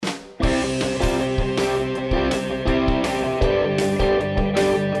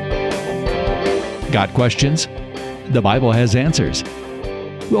Got questions? The Bible has answers.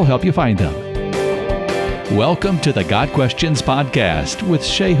 We'll help you find them. Welcome to the Got Questions podcast with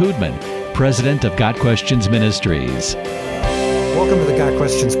Shea Hoodman, president of Got Questions Ministries. Welcome to the Got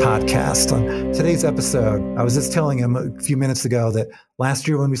Questions podcast. On today's episode, I was just telling him a few minutes ago that last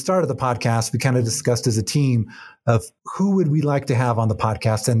year when we started the podcast, we kind of discussed as a team of who would we like to have on the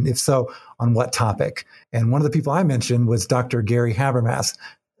podcast, and if so, on what topic. And one of the people I mentioned was Dr. Gary Habermas.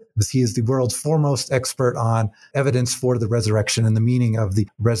 He is the world's foremost expert on evidence for the resurrection and the meaning of the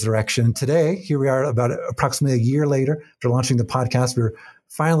resurrection. Today, here we are about approximately a year later after launching the podcast. We're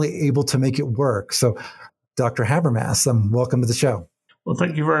finally able to make it work. So, Dr. Habermas, welcome to the show. Well,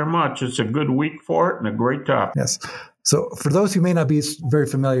 thank you very much. It's a good week for it and a great topic. Yes. So for those who may not be very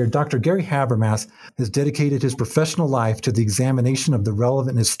familiar, Dr. Gary Habermas has dedicated his professional life to the examination of the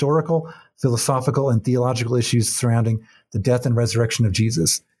relevant historical, philosophical, and theological issues surrounding the death and resurrection of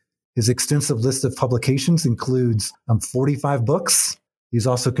Jesus. His extensive list of publications includes 45 books. He's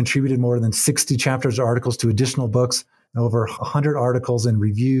also contributed more than 60 chapters or articles to additional books and over 100 articles and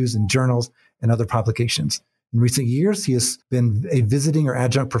reviews and journals and other publications. In recent years, he has been a visiting or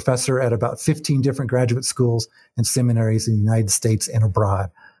adjunct professor at about 15 different graduate schools and seminaries in the United States and abroad.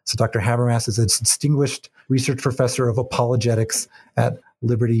 So Dr. Habermas is a distinguished research professor of apologetics at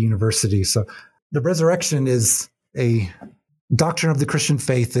Liberty University. So the resurrection is a doctrine of the Christian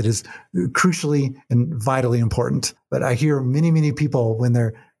faith that is crucially and vitally important. But I hear many people when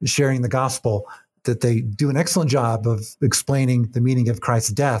they're sharing the gospel that they do an excellent job of explaining the meaning of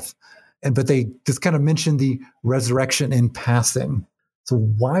Christ's death, but they just kind of mention the resurrection in passing. So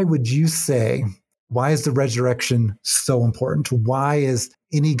why would you say, why is the resurrection so important? Why is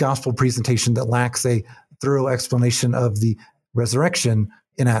any gospel presentation that lacks a thorough explanation of the resurrection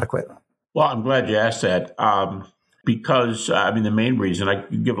inadequate? Well, I'm glad you asked that. Because, the main reason, I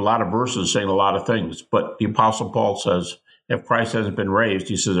could give a lot of verses saying a lot of things, but the Apostle Paul says, if Christ hasn't been raised,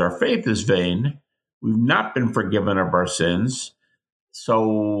 he says, our faith is vain. We've not been forgiven of our sins.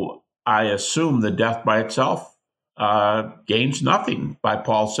 So I assume the death by itself gains nothing by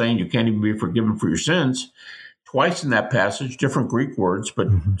Paul saying you can't even be forgiven for your sins. Twice in that passage, different Greek words, but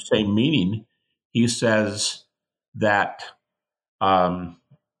same meaning. He says that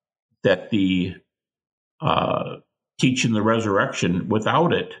the teaching the resurrection,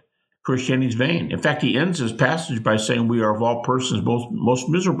 without it, Christianity is vain. In fact, he ends his passage by saying we are of all persons most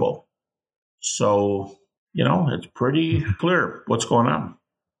miserable. So, it's pretty clear what's going on.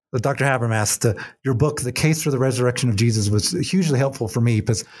 But Dr. Habermas, your book, The Case for the Resurrection of Jesus, was hugely helpful for me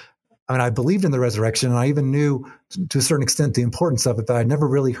because I believed in the resurrection and I even knew to a certain extent the importance of it, but I never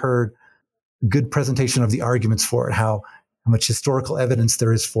really heard good presentation of the arguments for it, how much historical evidence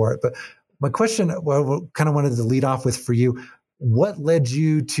there is for it. But my question, kind of wanted to lead off with for you, what led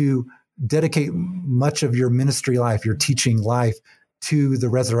you to dedicate much of your ministry life, your teaching life, to the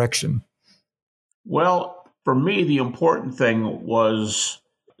resurrection? Well, for me, the important thing was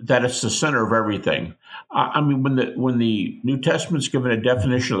that it's the center of everything. When the New Testament's given a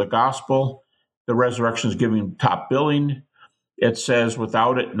definition of the gospel, the resurrection is given top billing. It says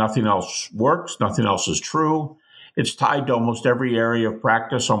without it, nothing else works, nothing else is true. It's tied to almost every area of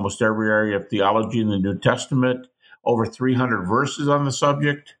practice, almost every area of theology in the New Testament, over 300 verses on the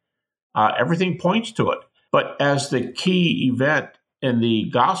subject. Everything points to it. But as the key event in the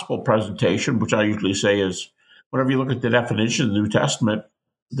gospel presentation, which I usually say is, whenever you look at the definition of the New Testament,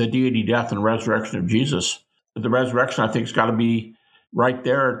 the deity, death, and resurrection of Jesus, the resurrection, I think, has got to be right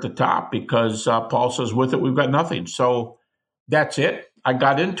there at the top because Paul says, with it, we've got nothing. So that's it. I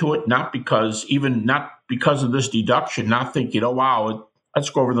got into it not because of this deduction, not thinking, oh, wow, let's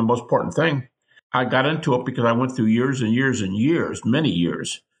go over the most important thing. I got into it because I went through years and years and years, many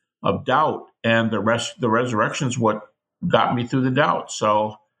years of doubt, and the resurrection is what got me through the doubt.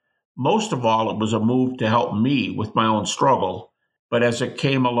 So most of all, it was a move to help me with my own struggle. But as it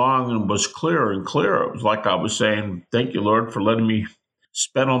came along and was clearer and clearer, it was like I was saying, thank you, Lord, for letting me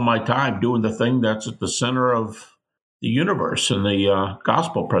spend all my time doing the thing that's at the center of the universe in the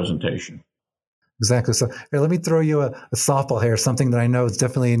gospel presentation. Exactly. So here, let me throw you a softball here, something that I know is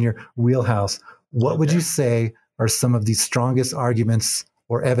definitely in your wheelhouse. What would you say are some of the strongest arguments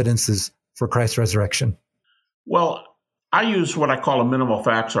or evidences for Christ's resurrection? Well, I use what I call a minimal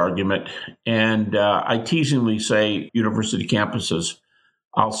facts argument, and I teasingly say university campuses.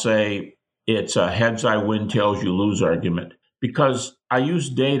 I'll say it's a heads I win, tails you lose argument, because I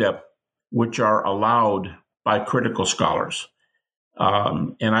use data which are allowed by critical scholars.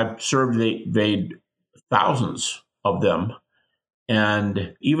 And I've surveyed thousands of them.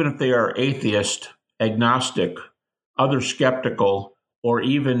 And even if they are atheist, agnostic, other skeptical, or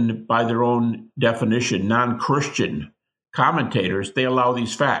even by their own definition, non-Christian commentators, they allow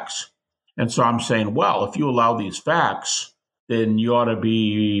these facts. And so I'm saying, well, if you allow these facts, then you ought to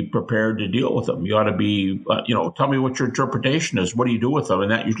be prepared to deal with them. You ought to be, tell me what your interpretation is. What do you do with them?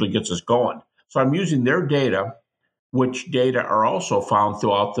 And that usually gets us going. So I'm using their data, which data are also found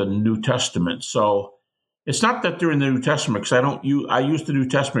throughout the New Testament. So it's not that they're in the New Testament, because I use the New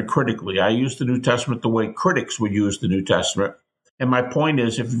Testament critically. I use the New Testament the way critics would use the New Testament. And my point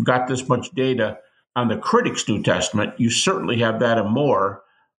is, if you've got this much data on the critics' New Testament, you certainly have that and more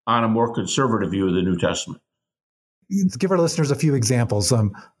on a more conservative view of the New Testament. Give our listeners a few examples.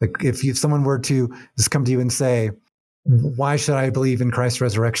 Like if someone were to just come to you and say, why should I believe in Christ's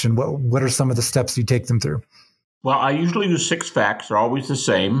resurrection? What are some of the steps you take them through? Well, I usually use 6 facts. They're always the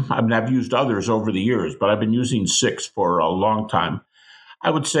same. I mean, I've used others over the years, but I've been using 6 for a long time. I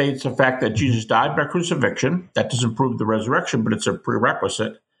would say it's the fact that Jesus died by crucifixion. That doesn't prove the resurrection, but it's a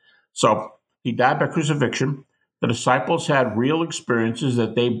prerequisite. So he died by crucifixion. The disciples had real experiences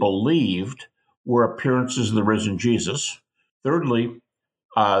that they believed were appearances of the risen Jesus. Thirdly,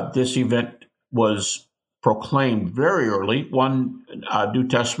 this event was proclaimed very early. One New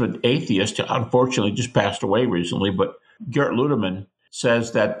Testament atheist, unfortunately, just passed away recently, but Gerrit Ludemann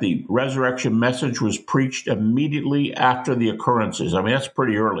says that the resurrection message was preached immediately after the occurrences. I mean, that's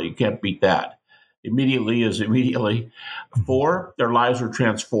pretty early. You can't beat that. Immediately is immediately. 4, their lives were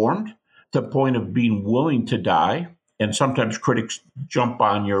transformed to the point of being willing to die. And sometimes critics jump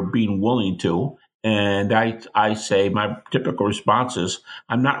on your being willing to. And I say my typical response is,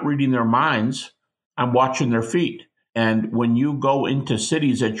 I'm not reading their minds. I'm watching their feet. And when you go into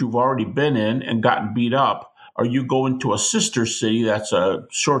cities that you've already been in and gotten beat up, or you go into a sister city that's a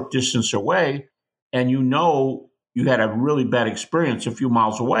short distance away, and you know you had a really bad experience a few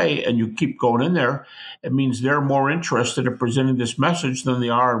miles away, and you keep going in there, it means they're more interested in presenting this message than they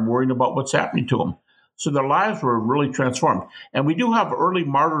are in worrying about what's happening to them. So their lives were really transformed. And we do have early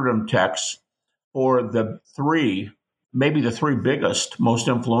martyrdom texts for the 3, maybe the 3 biggest, most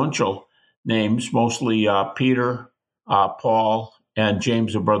influential names, mostly Peter, Paul, and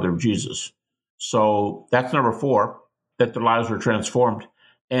James, the brother of Jesus. So that's number 4, that their lives were transformed.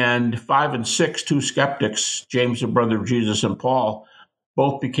 And 5 and 6, 2 skeptics, James, the brother of Jesus, and Paul,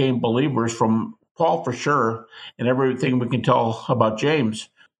 both became believers. From Paul for sure, and everything we can tell about James,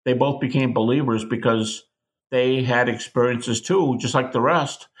 they both became believers because they had experiences too, just like the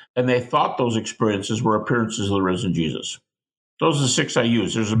rest, and they thought those experiences were appearances of the risen Jesus. Those are the 6 I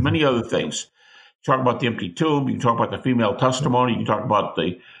use. There's many other things. You talk about the empty tomb. You can talk about the female testimony. You can talk about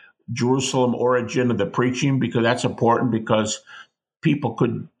the Jerusalem origin of the preaching, because that's important, because people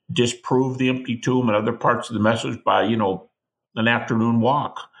could disprove the empty tomb and other parts of the message by, an afternoon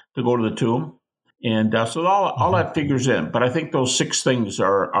walk to go to the tomb. And so all that figures in. But I think those 6 things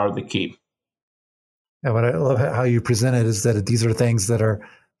are the key. And what I love how you present it is that these are things that are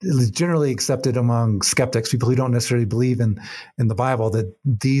generally accepted among skeptics, people who don't necessarily believe in the Bible, that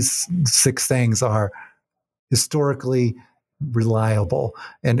these 6 things are historically reliable.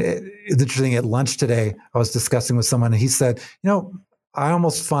 And it's interesting, at lunch today, I was discussing with someone, and he said, I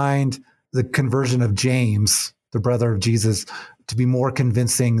almost find the conversion of James, the brother of Jesus, to be more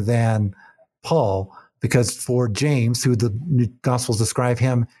convincing than Paul, because for James, who the New Gospels describe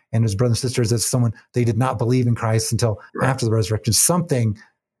him and his brothers and sisters as someone, they did not believe in Christ until after the resurrection. Something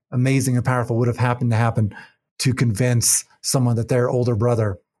amazing and powerful would have happened to convince someone that their older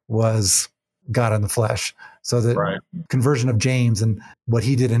brother was God in the flesh. So the conversion of James and what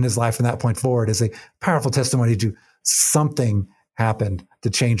he did in his life from that point forward is a powerful testimony to something happened to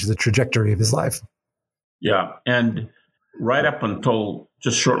change the trajectory of his life. Yeah. And right up until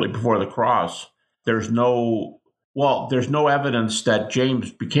just shortly before the cross, there's no evidence that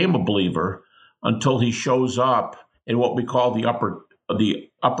James became a believer until he shows up in what we call the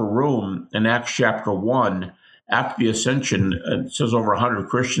upper room in Acts chapter 1. After the ascension, it says over 100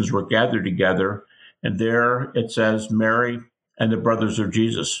 Christians were gathered together, and there it says Mary and the brothers of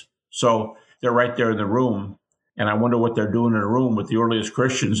Jesus. So they're right there in the room, and I wonder what they're doing in a room with the earliest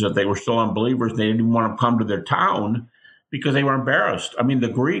Christians, if they were still unbelievers. They didn't even want to come to their town because they were embarrassed. I mean, the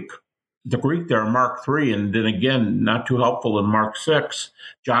Greek there in Mark 3, and then again, not too helpful in Mark 6,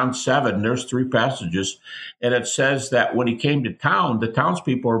 John 7, there's 3 passages. And it says that when he came to town, the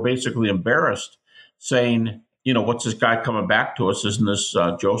townspeople were basically embarrassed, saying, what's this guy coming back to us? Isn't this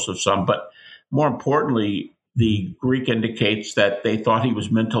Joseph's son? But more importantly, the Greek indicates that they thought he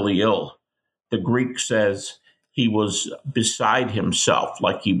was mentally ill. The Greek says he was beside himself,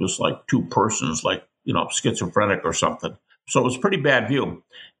 like he was like 2 persons, like, schizophrenic or something. So it was a pretty bad view.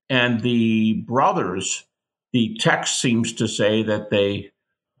 And the brothers the text seems to say that they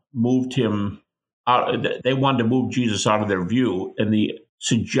moved him out. They wanted to move Jesus out of their view. And the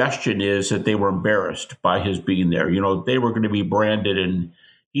suggestion is that they were embarrassed by his being there. They were going to be branded and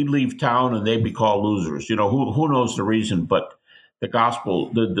he'd leave town and they'd be called losers. Who knows the reason, but the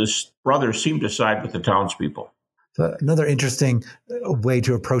gospel, this brothers seemed to side with the townspeople. So another interesting way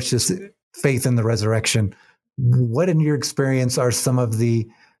to approach this faith in the resurrection. What, in your experience, are some of the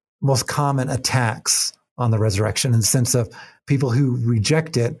most common attacks on the resurrection in the sense of people who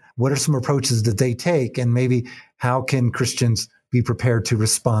reject it? What are some approaches that they take? And maybe how can Christians be prepared to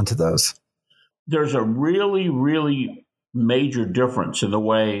respond to those? There's a really, really major difference in the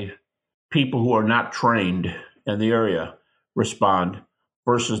way people who are not trained in the area respond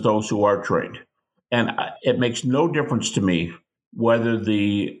versus those who are trained. And it makes no difference to me whether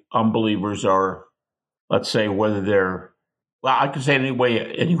the unbelievers are, let's say, whether they're, well, I can say it any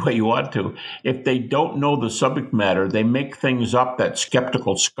way you want to. If they don't know the subject matter, they make things up that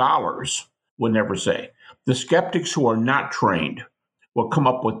skeptical scholars would never say. The skeptics who are not trained will come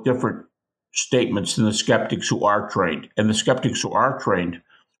up with different statements than the skeptics who are trained. And the skeptics who are trained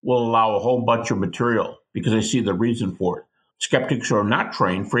will allow a whole bunch of material because they see the reason for it. Skeptics who are not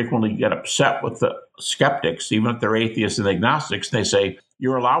trained frequently get upset with the skeptics, even if they're atheists and agnostics. They say,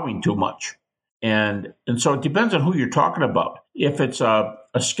 you're allowing too much. And so it depends on who you're talking about. If it's a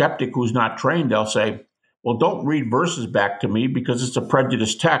skeptic who's not trained, they'll say, well, don't read verses back to me because it's a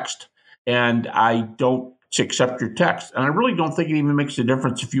prejudiced text and I don't accept your text. And I really don't think it even makes a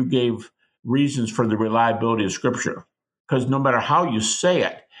difference if you gave reasons for the reliability of Scripture, because no matter how you say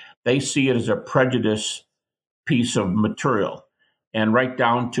it, they see it as a prejudiced piece of material. And right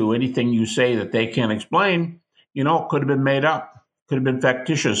down to anything you say that they can't explain, could have been made up, could have been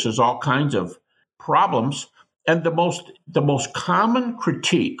factitious. There's all kinds of problems. And the most common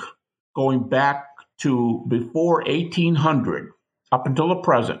critique going back to before 1800 up until the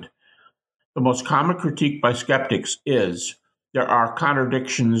present, the most common critique by skeptics is there are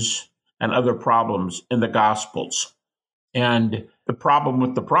contradictions and other problems in the Gospels. And the problem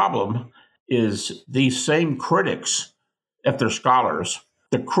with the problem is these same critics, if they're scholars,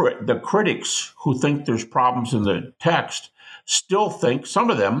 the critics who think there's problems in the text some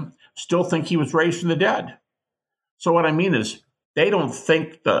of them still think he was raised from the dead. So what I mean is they don't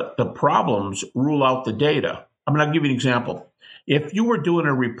think the problems rule out the data. I'm going to give you an example. If you were doing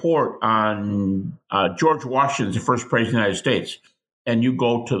a report on George Washington, the first president of the United States, and you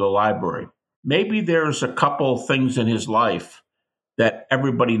go to the library, maybe there's a couple things in his life that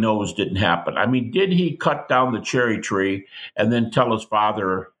everybody knows didn't happen. I mean, did he cut down the cherry tree and then tell his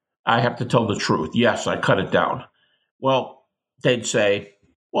father, I have to tell the truth? Yes, I cut it down. Well, they'd say,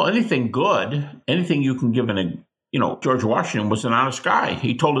 well, anything good, anything you can give George Washington was an honest guy.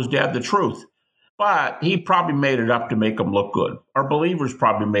 He told his dad the truth, but he probably made it up to make him look good. Our believers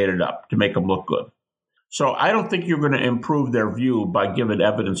probably made it up to make him look good. So I don't think you're going to improve their view by giving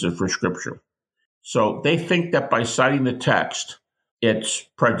evidence for Scripture. So they think that by citing the text, it's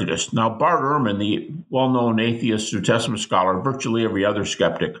prejudice. Now, Bart Ehrman, the well-known atheist New Testament scholar, virtually every other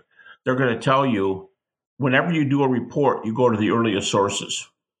skeptic, they're going to tell you, whenever you do a report, you go to the earliest sources.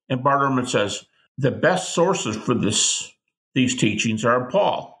 And Bart Ehrman says, the best sources for these teachings are in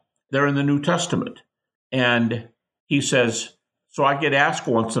Paul. They're in the New Testament. And he says, so I get asked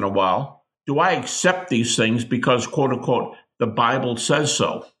once in a while, do I accept these things because, quote unquote, the Bible says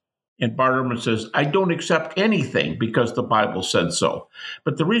so? And Bart Ehrman says, I don't accept anything because the Bible said so.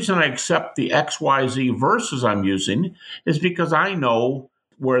 But the reason I accept the XYZ verses I'm using is because I know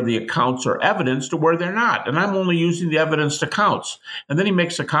where the accounts are evidenced or where they're not. And I'm only using the evidenced accounts. And then he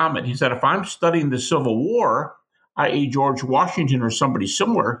makes a comment. He said, if I'm studying the Civil War, i.e. George Washington or somebody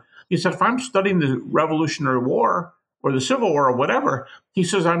similar, he said, if I'm studying the Revolutionary War or the Civil War or whatever, he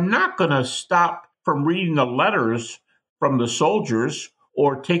says, I'm not going to stop from reading the letters from the soldiers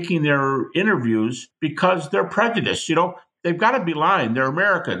or taking their interviews because they're prejudiced. They've got to be lying. They're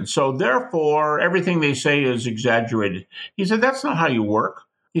American. So therefore, everything they say is exaggerated. He said, that's not how you work.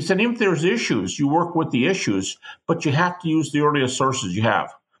 He said, even if there's issues, you work with the issues, but you have to use the earliest sources you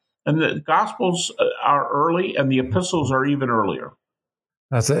have. And the Gospels are early and the epistles are even earlier.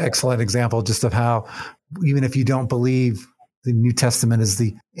 That's an excellent example just of how, even if you don't believe the New Testament is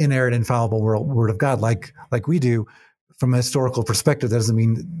the inerrant, infallible word of God, like we do, from a historical perspective, that doesn't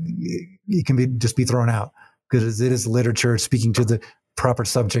mean it can just be thrown out, because it is literature speaking to the proper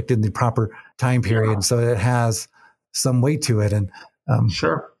subject in the proper time period. Yeah. So it has some weight to it. And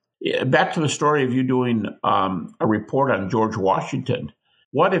sure. Yeah, back to the story of you doing a report on George Washington.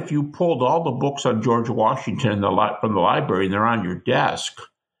 What if you pulled all the books on George Washington from the library and they're on your desk,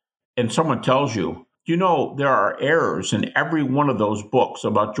 and someone tells you You know, there are errors in every one of those books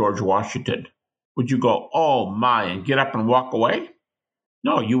about George Washington. Would you go, oh my, and get up and walk away?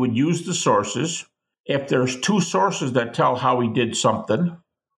 No, you would use the sources. If there's two sources that tell how he did something,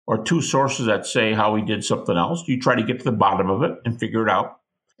 or two sources that say how he did something else, you try to get to the bottom of it and figure it out.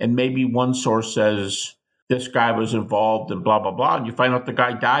 And maybe one source says this guy was involved in blah, blah, blah, and you find out the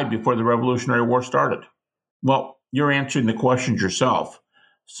guy died before the Revolutionary War started. Well, you're answering the questions yourself.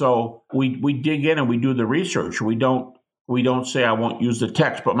 So we dig in and we do the research. We don't say I won't use the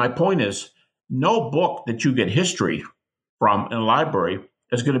text. But my point is, no book that you get history from in a library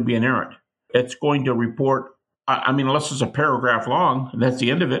is going to be inerrant. It's going to report, unless it's a paragraph long, and that's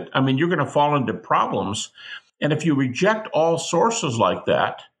the end of it. You're going to fall into problems. And if you reject all sources like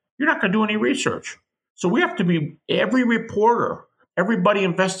that, you're not going to do any research. So we have to be, every reporter, everybody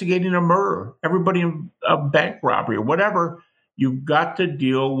investigating a murder, everybody in a bank robbery or whatever, you've got to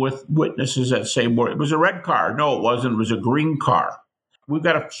deal with witnesses that say, well, it was a red car. No, it wasn't. It was a green car. We've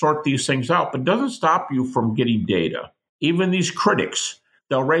got to sort these things out, but it doesn't stop you from getting data. Even these critics,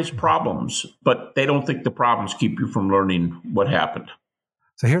 they'll raise problems, but they don't think the problems keep you from learning what happened.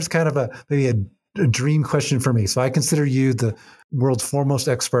 So here's kind of maybe a dream question for me. So I consider you the world's foremost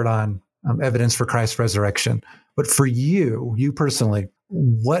expert on evidence for Christ's resurrection. But for you personally,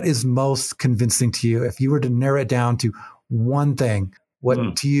 what is most convincing to you? If you were to narrow it down to one thing,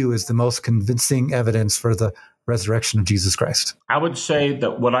 what to you is the most convincing evidence for the resurrection of Jesus Christ? I would say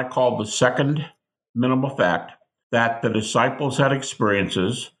that what I call the second minimal fact, that the disciples had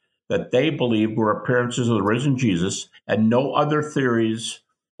experiences that they believed were appearances of the risen Jesus, and no other theories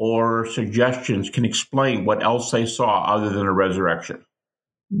or suggestions can explain what else they saw other than a resurrection.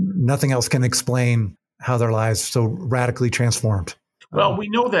 Nothing else can explain how their lives so radically transformed. Well, we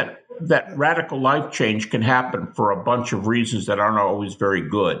know that radical life change can happen for a bunch of reasons that aren't always very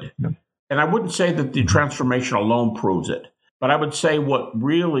good. No. And I wouldn't say that the transformation alone proves it, but I would say what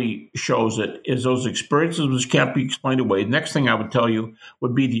really shows it is those experiences which can't be explained away. The next thing I would tell you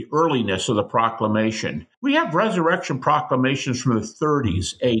would be the earliness of the proclamation. We have resurrection proclamations from the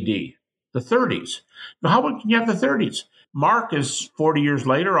 30s AD, the 30s. Now, how can you have the 30s? Mark is 40 years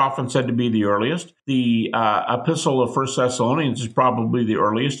later, often said to be the earliest. The epistle of 1 Thessalonians is probably the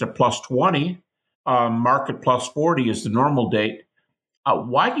earliest at plus 20. Mark at plus 40 is the normal date.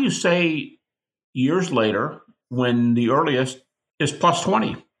 Why do you say years later when the earliest is plus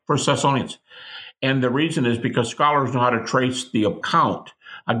 20, 1 Thessalonians? And the reason is because scholars know how to trace the account.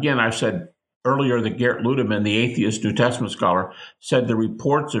 Again, I said earlier that Gerrit Ludemann, the atheist New Testament scholar, said the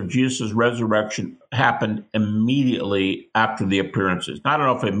reports of Jesus' resurrection happened immediately after the appearances. Now, I don't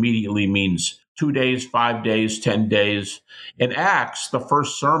know if immediately means 2 days, 5 days, 10 days. In Acts, the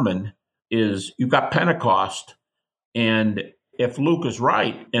first sermon is, you've got Pentecost, and if Luke is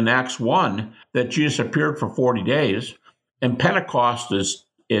right in Acts 1 that Jesus appeared for 40 days and Pentecost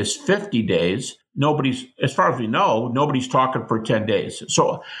is 50 days, as far as we know, nobody's talking for 10 days.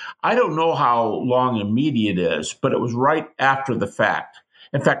 So I don't know how long immediate is, but it was right after the fact.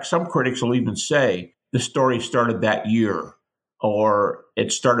 In fact, some critics will even say the story started that year or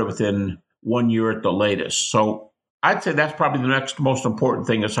it started within 1 year at the latest. So I'd say that's probably the next most important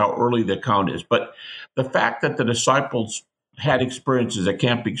thing is how early the account is. But the fact that the disciples had experiences that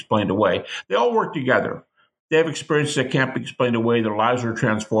can't be explained away, they all work together. They have experiences that can't be explained away. Their lives are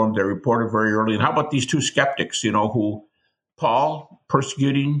transformed. They're reported very early. And how about these two skeptics, who Paul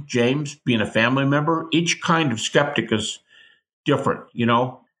persecuting James, being a family member? Each kind of skeptic is different,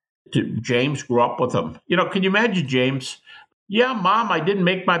 James grew up with them. Can you imagine James? Yeah, Mom, I didn't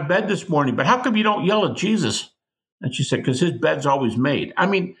make my bed this morning, but how come you don't yell at Jesus? And she said, because his bed's always made.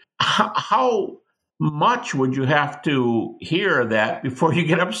 How much would you have to hear that before you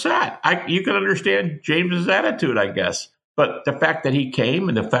get upset? You can understand James's attitude, I guess. But the fact that he came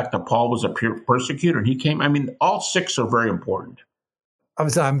and the fact that Paul was a persecutor and he came, all six are very important.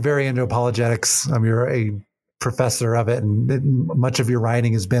 I'm very into apologetics. You're a professor of it, and much of your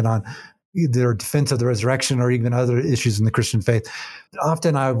writing has been on either defense of the resurrection or even other issues in the Christian faith.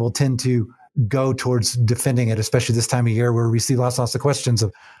 Often I will tend to go towards defending it, especially this time of year where we see lots of questions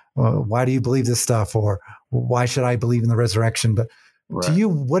of, why do you believe this stuff? Or why should I believe in the resurrection? But right. To you,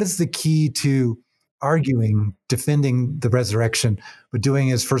 what is the key to arguing, defending the resurrection, but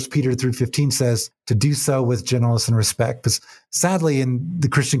doing as 1 Peter 3:15 says, to do so with gentleness and respect? Because sadly, in the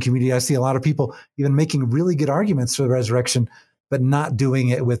Christian community, I see a lot of people even making really good arguments for the resurrection, but not doing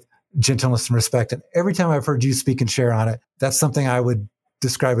it with gentleness and respect. And every time I've heard you speak and share on it, that's something I would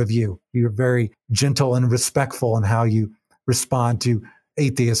describe of you. You're very gentle and respectful in how you respond to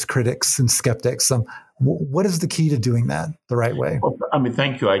atheists, critics, and skeptics. What is the key to doing that the right way? Well, I mean,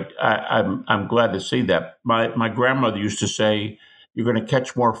 thank you. I'm glad to see that. My grandmother used to say, you're going to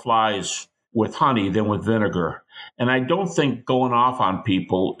catch more flies with honey than with vinegar. And I don't think going off on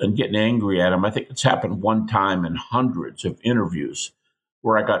people and getting angry at them, I think it's happened one time in hundreds of interviews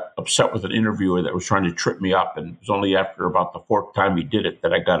where I got upset with an interviewer that was trying to trip me up. And it was only after about the fourth time he did it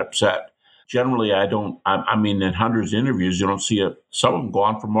that I got upset. Generally, I mean, in hundreds of interviews, you don't see some of them go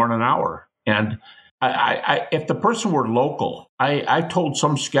on for more than an hour. And if the person were local, I told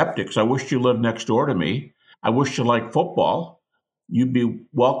some skeptics, I wish you lived next door to me. I wish you liked football. You'd be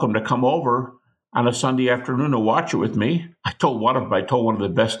welcome to come over on a Sunday afternoon to watch it with me. I told one of the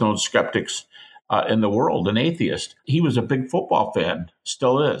best known skeptics in the world, an atheist. He was a big football fan,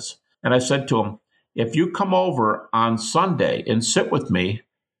 still is. And I said to him, if you come over on Sunday and sit with me,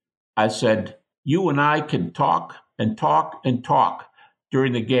 I said, you and I can talk and talk and talk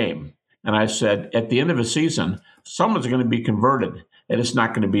during the game. And I said, at the end of the season, someone's going to be converted, and it's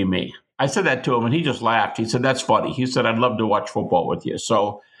not going to be me. I said that to him, and he just laughed. He said, that's funny. He said, I'd love to watch football with you.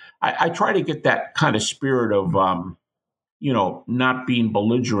 So I try to get that kind of spirit of, not being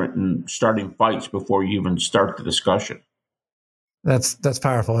belligerent and starting fights before you even start the discussion. That's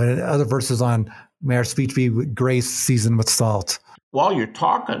powerful. And other verses on, may our speech be with grace seasoned with salt. While you're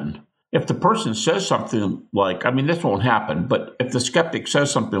talking, if the person says something like, I mean, this won't happen, but if the skeptic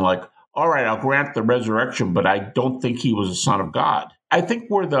says something like, all right, I'll grant the resurrection, but I don't think he was a son of God. I think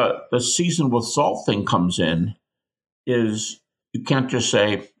where the seasoned with salt thing comes in is you can't just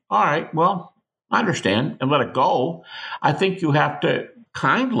say, all right, well, I understand, and let it go. I think you have to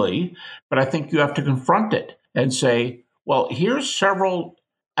kindly, but I think you have to confront it and say, well, here's several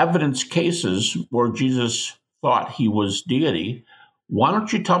evidence cases where Jesus thought he was deity. Why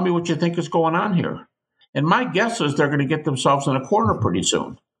don't you tell me what you think is going on here? And my guess is they're going to get themselves in a corner pretty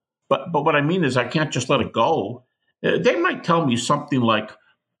soon. But what I mean is I can't just let it go. They might tell me something like,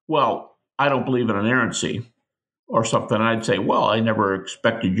 well, I don't believe in inerrancy or something. I'd say, well, I never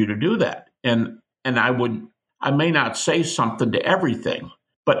expected you to do that. And I may not say something to everything,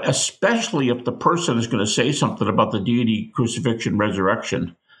 but especially if the person is going to say something about the deity, crucifixion,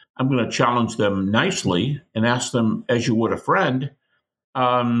 resurrection, I'm going to challenge them nicely and ask them, as you would a friend,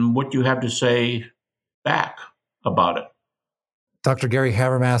 what you have to say back about it. Dr. Gary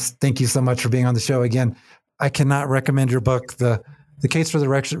Habermas, thank you so much for being on the show again. I cannot recommend your book, The Case for the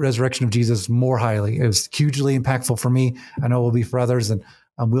Resurrection of Jesus, more highly. It was hugely impactful for me. I know it will be for others. And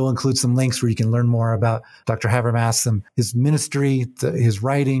we'll include some links where you can learn more about Dr. Habermas and his ministry, his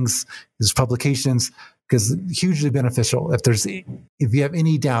writings, his publications, because hugely beneficial. If you have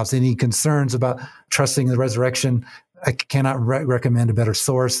any doubts, any concerns about trusting the resurrection, I cannot recommend a better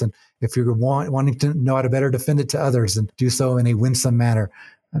source. And if you're wanting to know how to better defend it to others and do so in a winsome manner,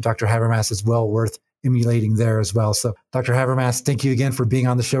 Dr. Habermas is well worth emulating there as well. So, Dr. Habermas, thank you again for being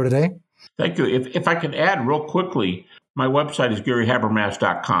on the show today. Thank you. If I can add real quickly, my website is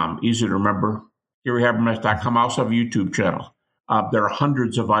GaryHabermas.com. Easy to remember, GaryHabermas.com. I also have a YouTube channel. There are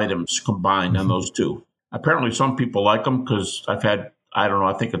hundreds of items combined on those two. Apparently, some people like them because I've had,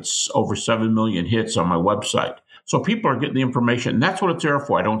 I think it's over 7 million hits on my website. So people are getting the information, and that's what it's there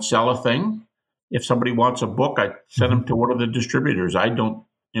for. I don't sell a thing. If somebody wants a book, I send them to one of the distributors. I don't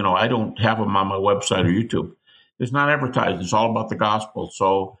have them on my website or YouTube. It's not advertising. It's all about the gospel.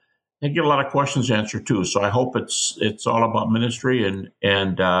 So I get a lot of questions answered too. So I hope it's all about ministry and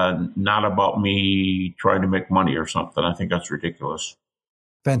not about me trying to make money or something. I think that's ridiculous.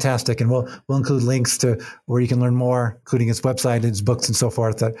 Fantastic. And we'll include links to where you can learn more, including his website, his books, and so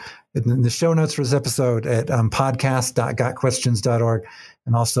forth, in the show notes for this episode at podcast.gotquestions.org,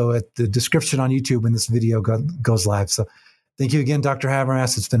 and also at the description on YouTube when this video goes live. So thank you again, Dr.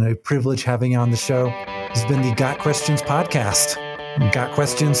 Habermas. It's been a privilege having you on the show. This has been the Got Questions podcast. Got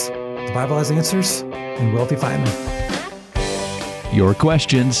questions? The Bible has answers, and we'll help you find them. Your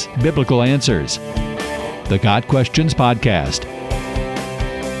questions, biblical answers. The Got Questions podcast.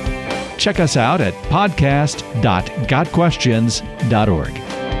 Check us out at podcast.gotquestions.org.